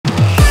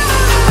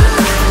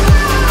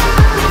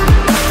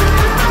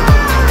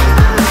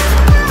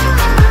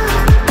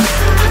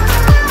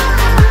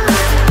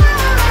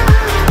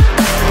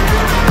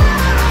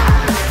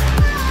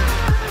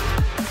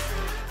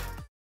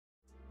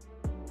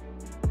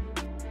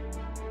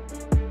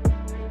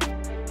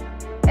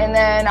And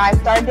then I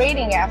start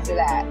dating after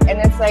that. And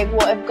it's like,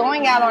 well, if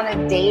going out on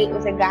a date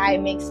with a guy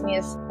makes me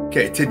a...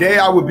 Okay, today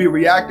I will be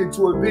reacting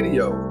to a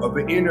video of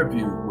an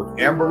interview with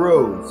Amber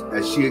Rose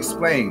as she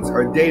explains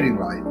her dating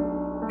life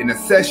in a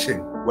session,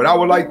 what I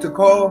would like to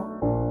call,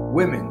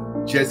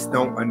 Women Just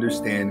Don't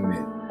Understand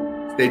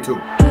Men. Stay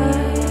tuned.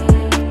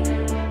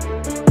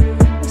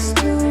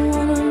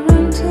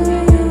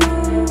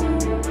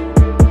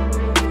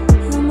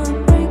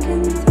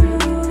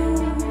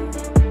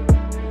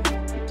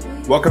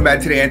 Welcome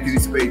back to the Anthony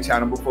Spade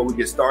channel. Before we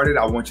get started,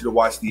 I want you to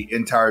watch the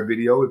entire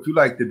video. If you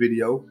like the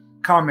video,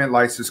 comment,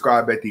 like,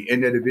 subscribe at the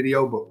end of the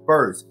video. But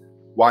first,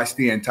 watch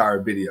the entire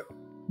video.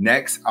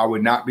 Next, I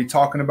will not be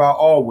talking about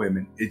all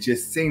women. It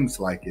just seems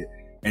like it.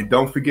 And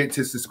don't forget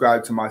to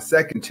subscribe to my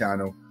second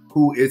channel,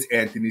 Who is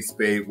Anthony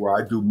Spade, where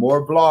I do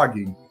more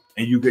vlogging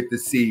and you get to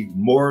see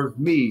more of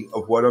me,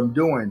 of what I'm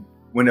doing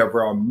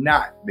whenever I'm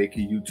not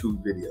making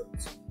YouTube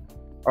videos.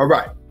 All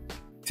right.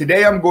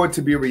 Today, I'm going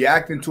to be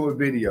reacting to a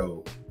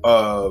video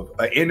of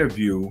an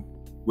interview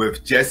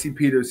with Jessie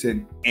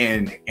Peterson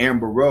and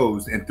Amber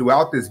Rose. And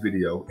throughout this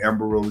video,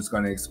 Amber Rose is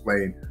going to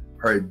explain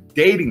her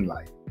dating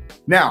life.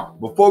 Now,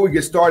 before we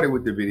get started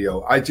with the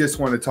video, I just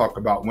want to talk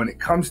about when it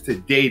comes to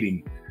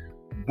dating,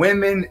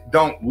 women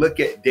don't look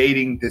at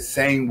dating the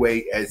same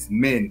way as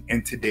men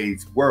in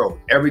today's world.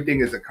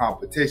 Everything is a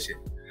competition.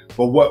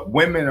 But what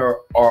women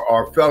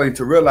are failing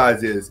to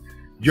realize is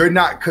you're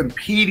not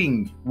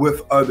competing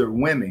with other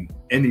women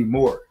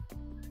anymore.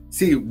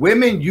 See,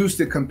 women used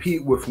to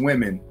compete with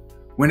women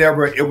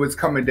whenever it was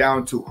coming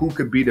down to who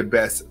could be the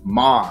best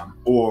mom,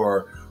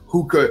 or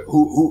who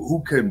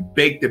could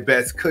bake the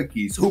best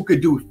cookies, who could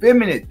do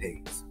feminine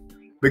things.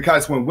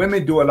 Because when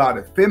women do a lot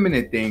of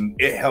feminine things,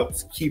 it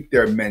helps keep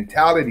their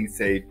mentality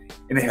safe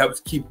and it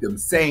helps keep them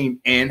sane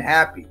and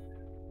happy.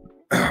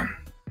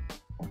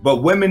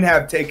 But women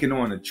have taken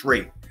on a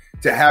trait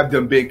to have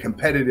them being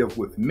competitive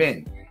with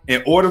men.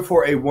 In order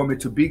for a woman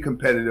to be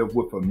competitive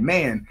with a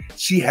man,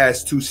 she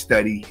has to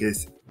study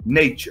his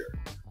nature.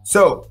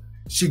 So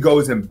she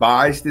goes and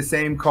buys the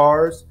same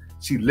cars,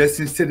 she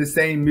listens to the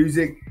same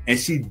music, and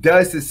she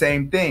does the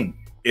same thing.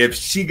 If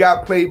she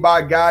got played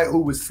by a guy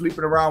who was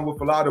sleeping around with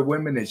a lot of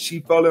women and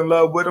she fell in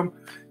love with him,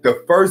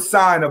 the first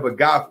sign of a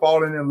guy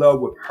falling in love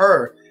with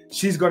her,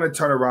 she's going to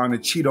turn around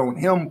and cheat on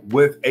him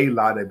with a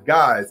lot of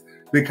guys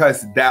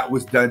because that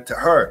was done to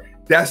her.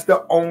 That's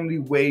the only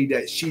way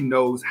that she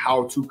knows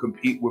how to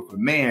compete with a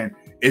man,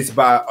 is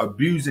by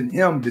abusing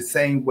him the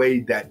same way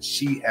that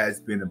she has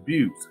been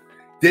abused.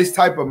 This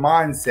type of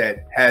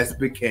mindset has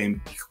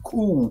become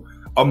cool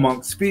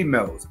amongst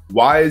females.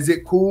 Why is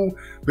it cool?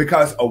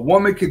 Because a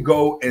woman could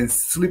go and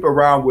sleep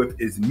around with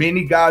as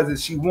many guys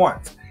as she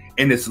wants.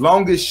 And as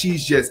long as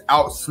she's just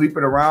out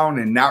sleeping around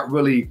and not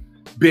really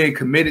being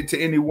committed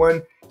to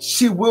anyone,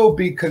 she will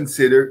be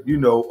considered, you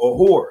know, a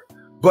whore.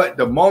 But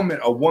the moment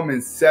a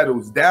woman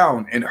settles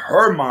down in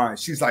her mind,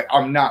 she's like,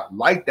 I'm not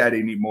like that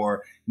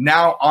anymore.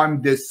 Now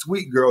I'm this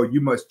sweet girl. You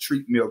must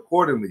treat me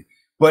accordingly.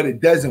 But it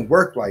doesn't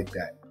work like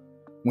that.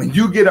 When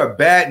you get a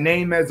bad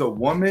name as a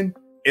woman,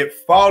 it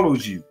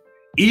follows you.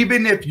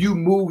 Even if you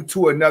move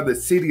to another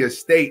city or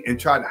state and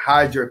try to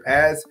hide your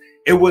past,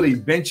 it will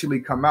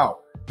eventually come out.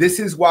 This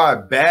is why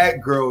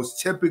bad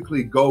girls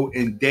typically go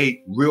and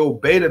date real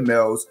beta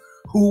males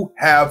who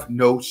have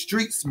no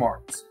street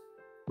smarts.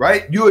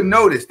 Right? You would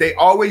notice they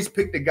always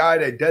pick the guy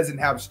that doesn't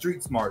have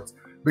street smarts,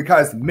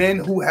 because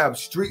men who have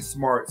street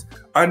smarts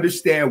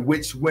understand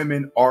which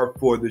women are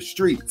for the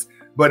streets.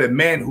 But a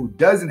man who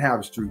doesn't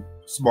have street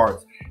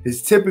smarts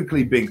is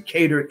typically been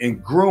catered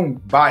and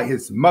groomed by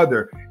his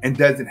mother and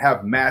doesn't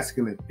have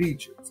masculine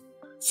features.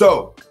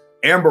 So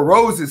Amber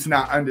Rose is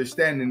not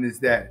understanding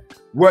is that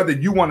whether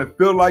you want to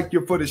feel like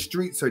you're for the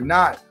streets or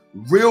not,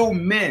 real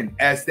men,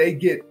 as they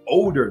get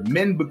older,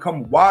 men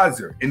become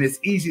wiser, and it's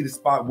easy to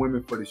spot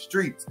women for the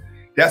streets.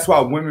 That's why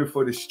women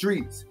for the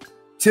streets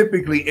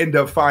typically end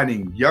up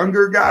finding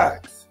younger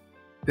guys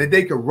that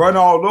they can run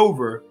all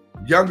over.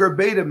 Younger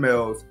beta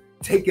males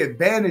take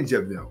advantage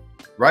of them,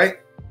 right?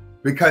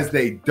 Because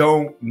they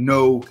don't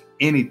know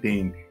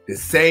anything, the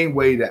same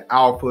way that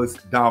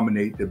alphas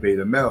dominate the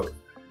beta males.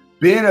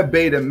 Being a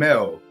beta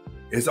male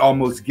is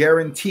almost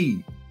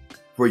guaranteed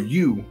for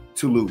you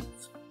to lose.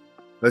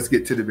 Let's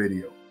get to the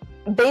video.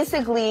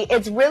 Basically,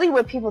 it's really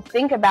what people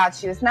think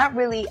about you. It's not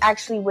really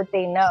actually what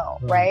they know,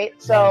 right?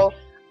 So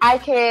I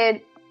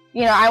could,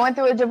 you know, I went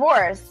through a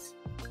divorce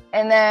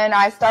and then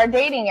I started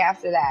dating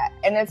after that.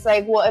 And it's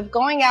like, well, if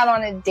going out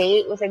on a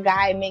date with a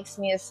guy makes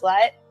me a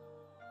slut,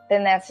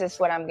 then that's just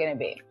what I'm going to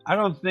be. I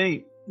don't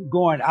think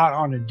going out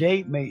on a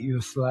date makes you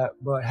a slut,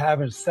 but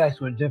having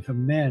sex with different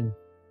men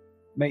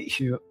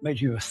makes you a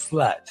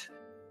slut.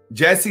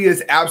 Jessie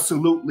is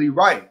absolutely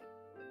right.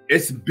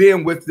 It's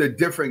been with the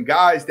different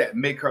guys that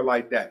make her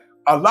like that.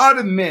 A lot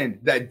of men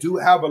that do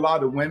have a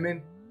lot of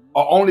women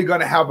are only going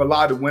to have a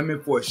lot of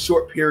women for a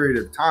short period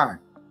of time.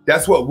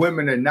 That's what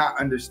women are not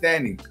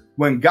understanding.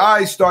 When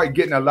guys start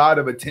getting a lot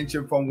of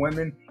attention from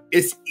women,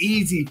 it's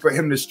easy for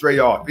him to stray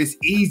off. It's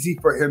easy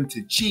for him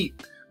to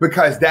cheat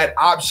because that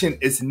option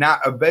is not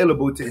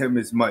available to him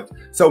as much.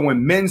 So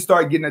when men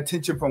start getting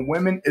attention from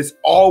women, it's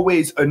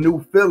always a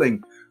new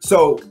feeling.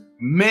 So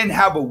men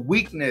have a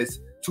weakness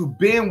to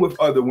being with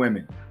other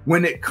women.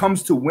 When it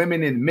comes to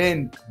women and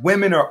men,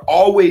 women are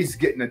always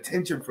getting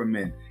attention from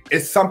men.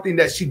 It's something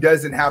that she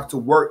doesn't have to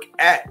work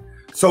at.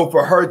 So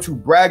for her to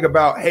brag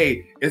about,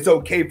 hey, it's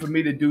okay for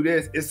me to do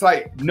this, it's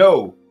like,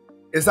 no.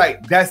 It's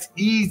like, that's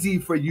easy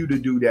for you to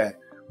do that,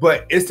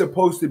 but it's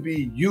supposed to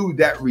be you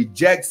that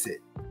rejects it.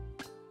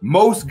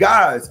 Most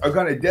guys are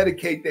going to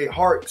dedicate their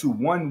heart to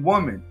one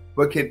woman,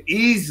 but can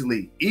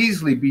easily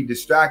be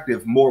distracted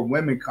if more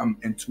women come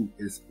into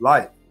his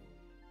life.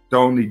 The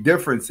only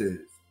difference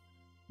is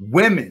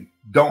women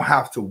don't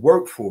have to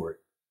work for it.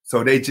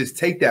 So they just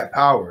take that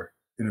power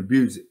and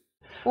abuse it.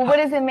 Well, what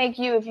does it make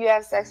you if you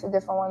have sex with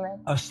different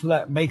women? A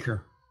slut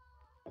maker.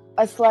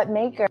 A slut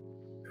maker.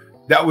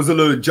 That was a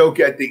little joke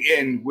at the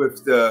end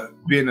with the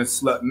being a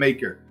slut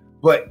maker.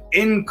 But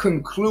in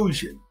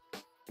conclusion,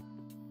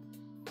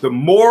 the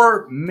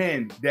more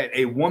men that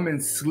a woman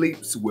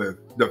sleeps with,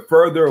 the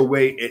further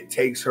away it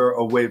takes her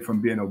away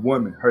from being a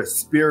woman. Her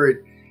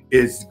spirit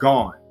is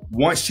gone.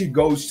 Once she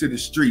goes to the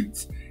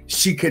streets,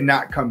 she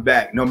cannot come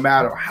back, no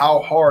matter how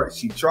hard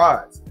she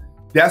tries.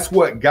 That's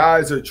what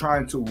guys are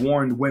trying to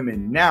warn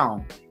women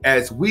now.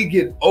 As we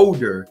get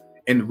older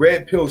and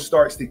red pill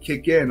starts to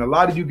kick in, a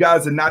lot of you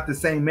guys are not the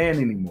same man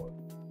anymore.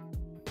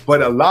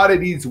 But a lot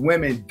of these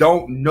women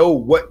don't know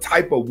what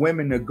type of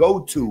women to go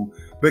to,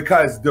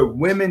 because the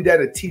women that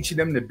are teaching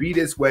them to be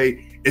this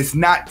way is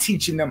not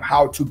teaching them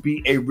how to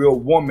be a real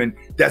woman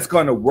that's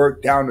going to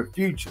work down the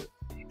future.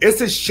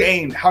 It's a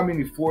shame how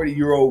many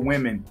 40-year-old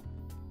women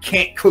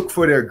can't cook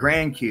for their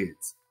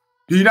grandkids.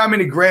 Do you know how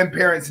many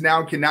grandparents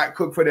now cannot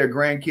cook for their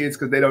grandkids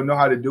because they don't know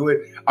how to do it?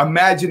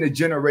 Imagine the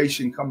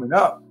generation coming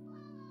up.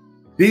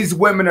 These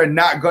women are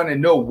not going to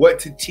know what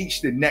to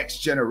teach the next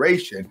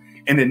generation.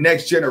 And the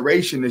next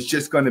generation is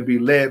just going to be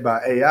led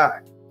by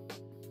AI.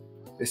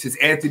 This is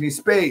Anthony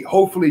Spade.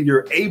 Hopefully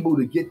you're able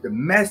to get the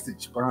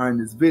message behind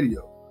this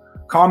video.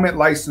 Comment,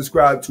 like,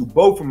 subscribe to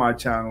both of my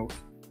channels.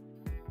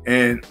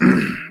 And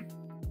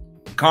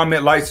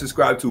comment, like,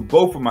 subscribe to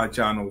both of my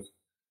channels.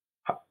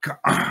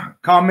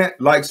 Comment,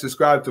 like,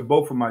 subscribe to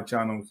both of my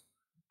channels.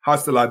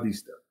 Hasta la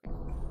vista.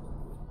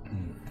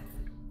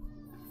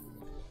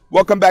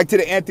 Welcome back to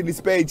the Anthony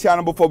Spade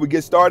channel. Before we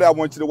get started, I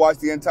want you to watch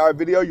the entire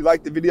video. You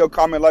like the video,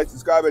 comment, like,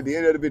 subscribe at the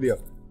end of the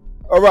video.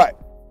 All right.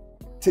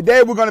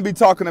 Today, we're going to be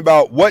talking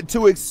about what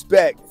to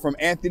expect from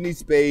Anthony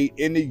Spade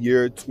in the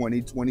year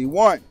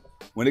 2021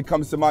 when it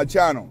comes to my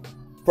channel.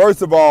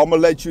 First of all, I'm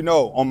going to let you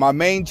know, on my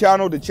main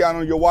channel, the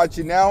channel you're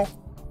watching now,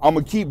 I'm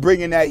going to keep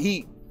bringing that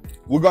heat.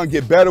 We're going to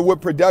get better with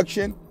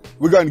production.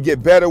 We're going to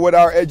get better with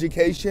our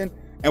education.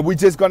 And we're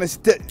just going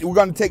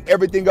to take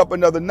everything up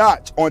another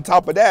notch. On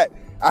top of that,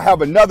 I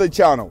have another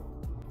channel.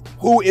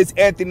 Who is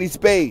Anthony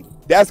Spade?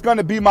 That's going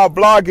to be my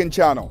vlogging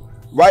channel.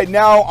 Right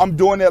now, I'm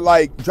doing it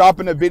like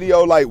dropping a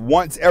video like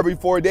once every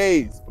 4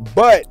 days.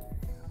 But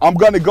I'm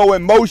going to go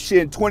in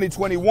motion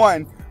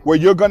 2021 where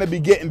you're going to be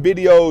getting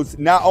videos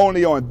not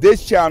only on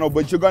this channel,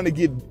 but you're going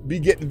to be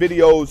getting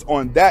videos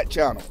on that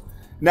channel.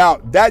 Now,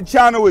 that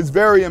channel is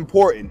very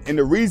important. And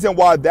the reason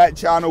why that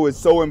channel is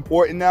so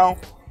important now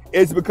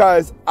is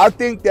because I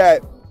think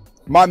that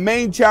my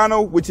main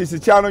channel, which is the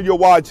channel you're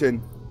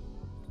watching,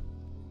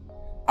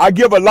 I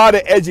give a lot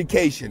of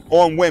education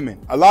on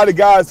women. A lot of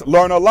guys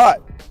learn a lot.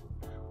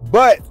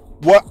 But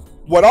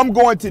what I'm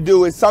going to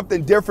do is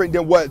something different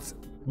than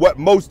what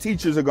most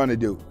teachers are going to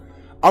do.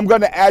 I'm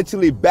going to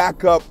actually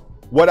back up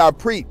what I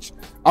preach.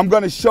 I'm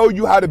going to show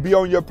you how to be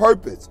on your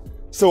purpose.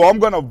 So I'm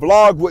going to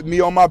vlog with me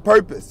on my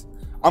purpose.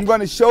 I'm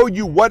going to show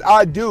you what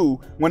I do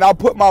when I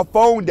put my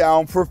phone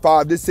down for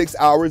 5 to 6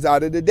 hours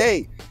out of the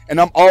day. And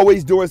I'm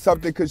always doing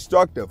something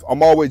constructive.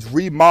 I'm always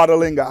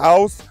remodeling a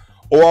house,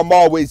 or I'm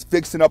always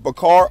fixing up a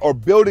car or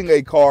building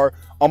a car.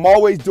 I'm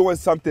always doing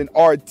something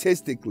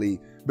artistically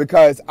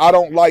because I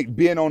don't like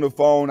being on the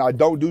phone. I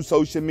don't do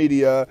social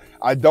media.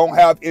 I don't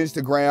have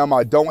Instagram.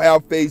 I don't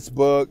have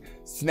Facebook,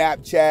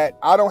 Snapchat.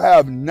 I don't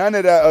have none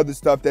of that other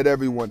stuff that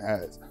everyone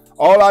has.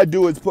 All I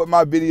do is put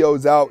my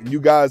videos out, and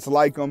you guys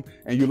like them,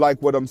 and you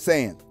like what I'm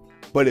saying.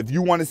 But if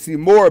you want to see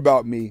more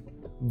about me,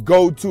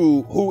 go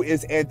to Who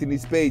is Anthony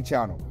Spade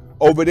channel.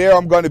 Over there,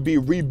 I'm going to be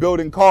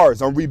rebuilding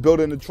cars. I'm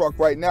rebuilding a truck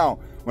right now.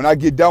 When I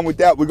get done with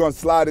that, we're going to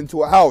slide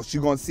into a house.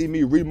 You're going to see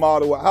me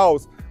remodel a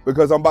house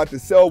because I'm about to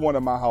sell one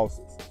of my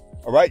houses.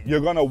 All right. You're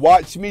going to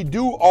watch me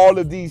do all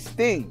of these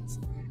things.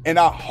 And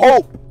I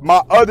hope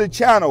my other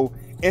channel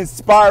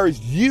inspires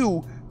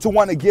you to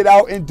want to get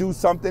out and do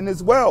something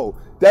as well.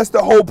 That's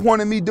the whole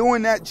point of me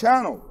doing that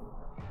channel.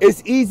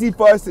 It's easy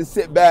for us to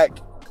sit back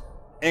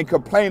and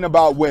complain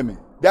about women.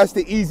 That's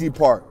the easy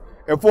part.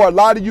 And for a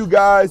lot of you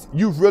guys,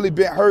 you've really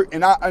been hurt,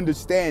 and I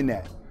understand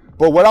that.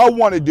 But what I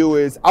want to do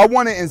is I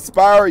want to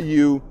inspire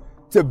you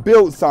to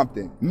build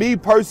something. Me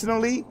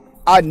personally,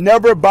 I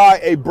never buy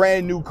a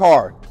brand new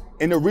car.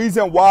 And the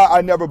reason why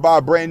I never buy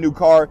a brand new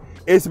car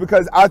is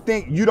because I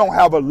think you don't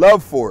have a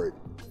love for it.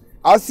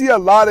 I see a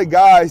lot of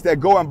guys that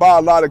go and buy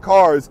a lot of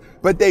cars,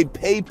 but they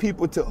pay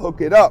people to hook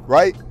it up,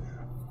 right?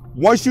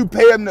 Once you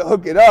pay them to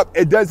hook it up,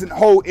 it doesn't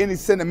hold any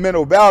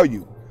sentimental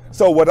value.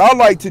 So what I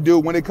like to do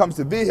when it comes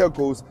to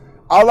vehicles,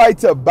 I like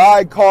to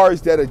buy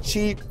cars that are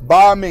cheap,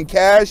 buy them in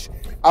cash.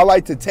 I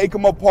like to take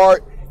them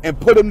apart and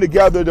put them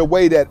together the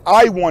way that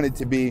I want it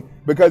to be,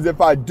 because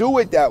if I do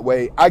it that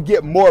way, I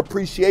get more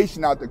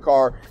appreciation out the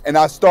car and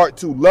I start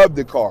to love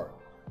the car.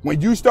 When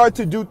you start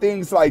to do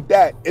things like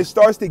that, it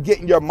starts to get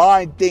in your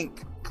mind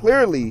think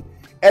clearly.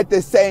 At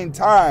the same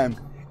time,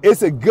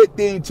 it's a good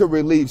thing to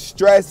relieve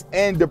stress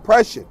and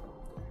depression.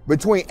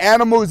 Between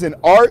animals and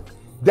art,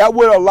 that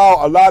would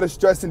allow a lot of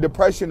stress and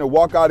depression to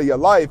walk out of your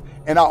life.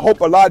 And I hope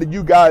a lot of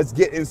you guys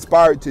get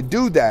inspired to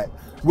do that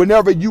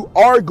whenever you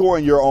are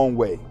going your own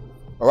way.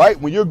 All right?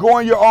 When you're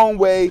going your own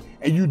way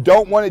and you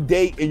don't want to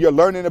date and you're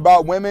learning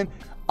about women,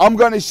 I'm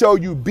going to show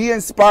you, be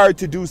inspired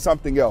to do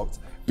something else.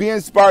 Be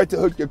inspired to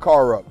hook your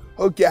car up,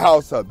 hook your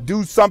house up,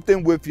 do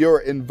something with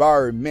your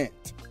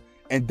environment.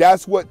 And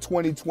that's what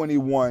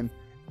 2021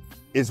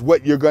 is,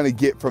 what you're going to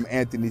get from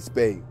Anthony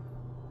Spade.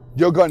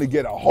 You're going to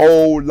get a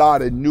whole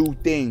lot of new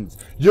things.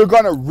 You're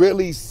going to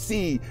really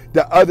see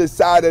the other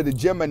side of the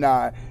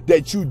Gemini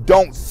that you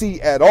don't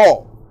see at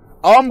all.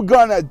 I'm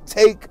going to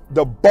take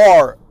the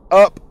bar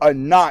up a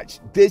notch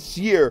this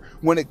year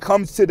when it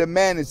comes to the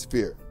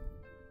manosphere.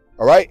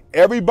 All right?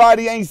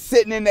 Everybody ain't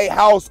sitting in their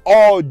house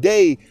all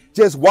day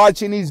just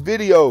watching these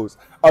videos.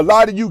 A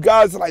lot of you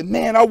guys are like,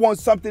 man, I want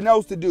something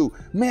else to do.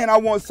 Man, I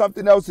want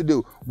something else to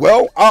do.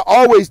 Well, I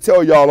always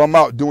tell y'all I'm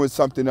out doing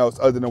something else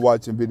other than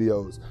watching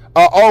videos.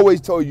 I always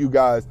tell you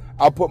guys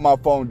I put my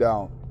phone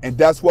down. And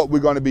that's what we're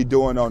going to be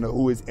doing on the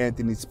Who is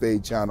Anthony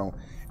Spade channel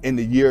in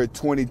the year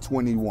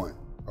 2021.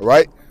 All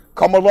right?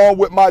 Come along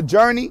with my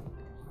journey.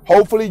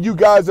 Hopefully you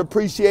guys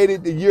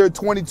appreciated the year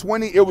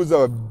 2020. It was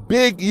a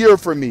big year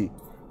for me.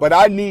 But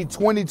I need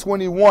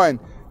 2021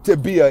 to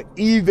be an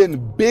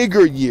even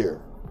bigger year.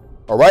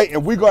 All right?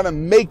 And we're going to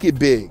make it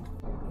big.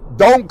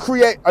 Don't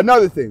create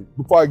another thing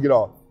before I get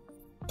off.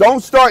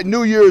 Don't start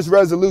New Year's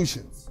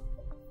resolutions.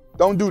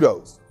 Don't do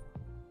those.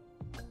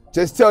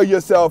 Just tell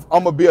yourself,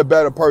 I'm going to be a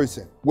better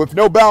person with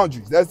no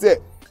boundaries. That's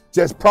it.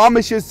 Just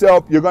promise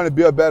yourself you're going to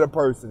be a better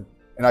person.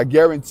 And I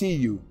guarantee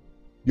you,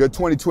 your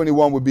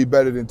 2021 will be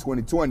better than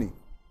 2020,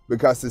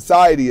 because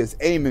society is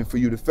aiming for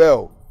you to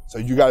fail. So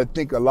you got to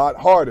think a lot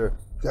harder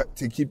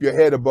to keep your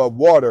head above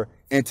water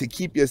and to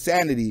keep your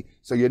sanity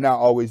so you're not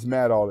always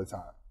mad all the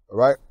time. All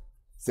right?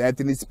 It's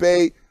Anthony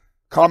Spade.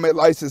 Comment,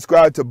 like,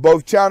 subscribe to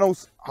both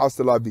channels.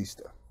 Hasta la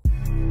vista.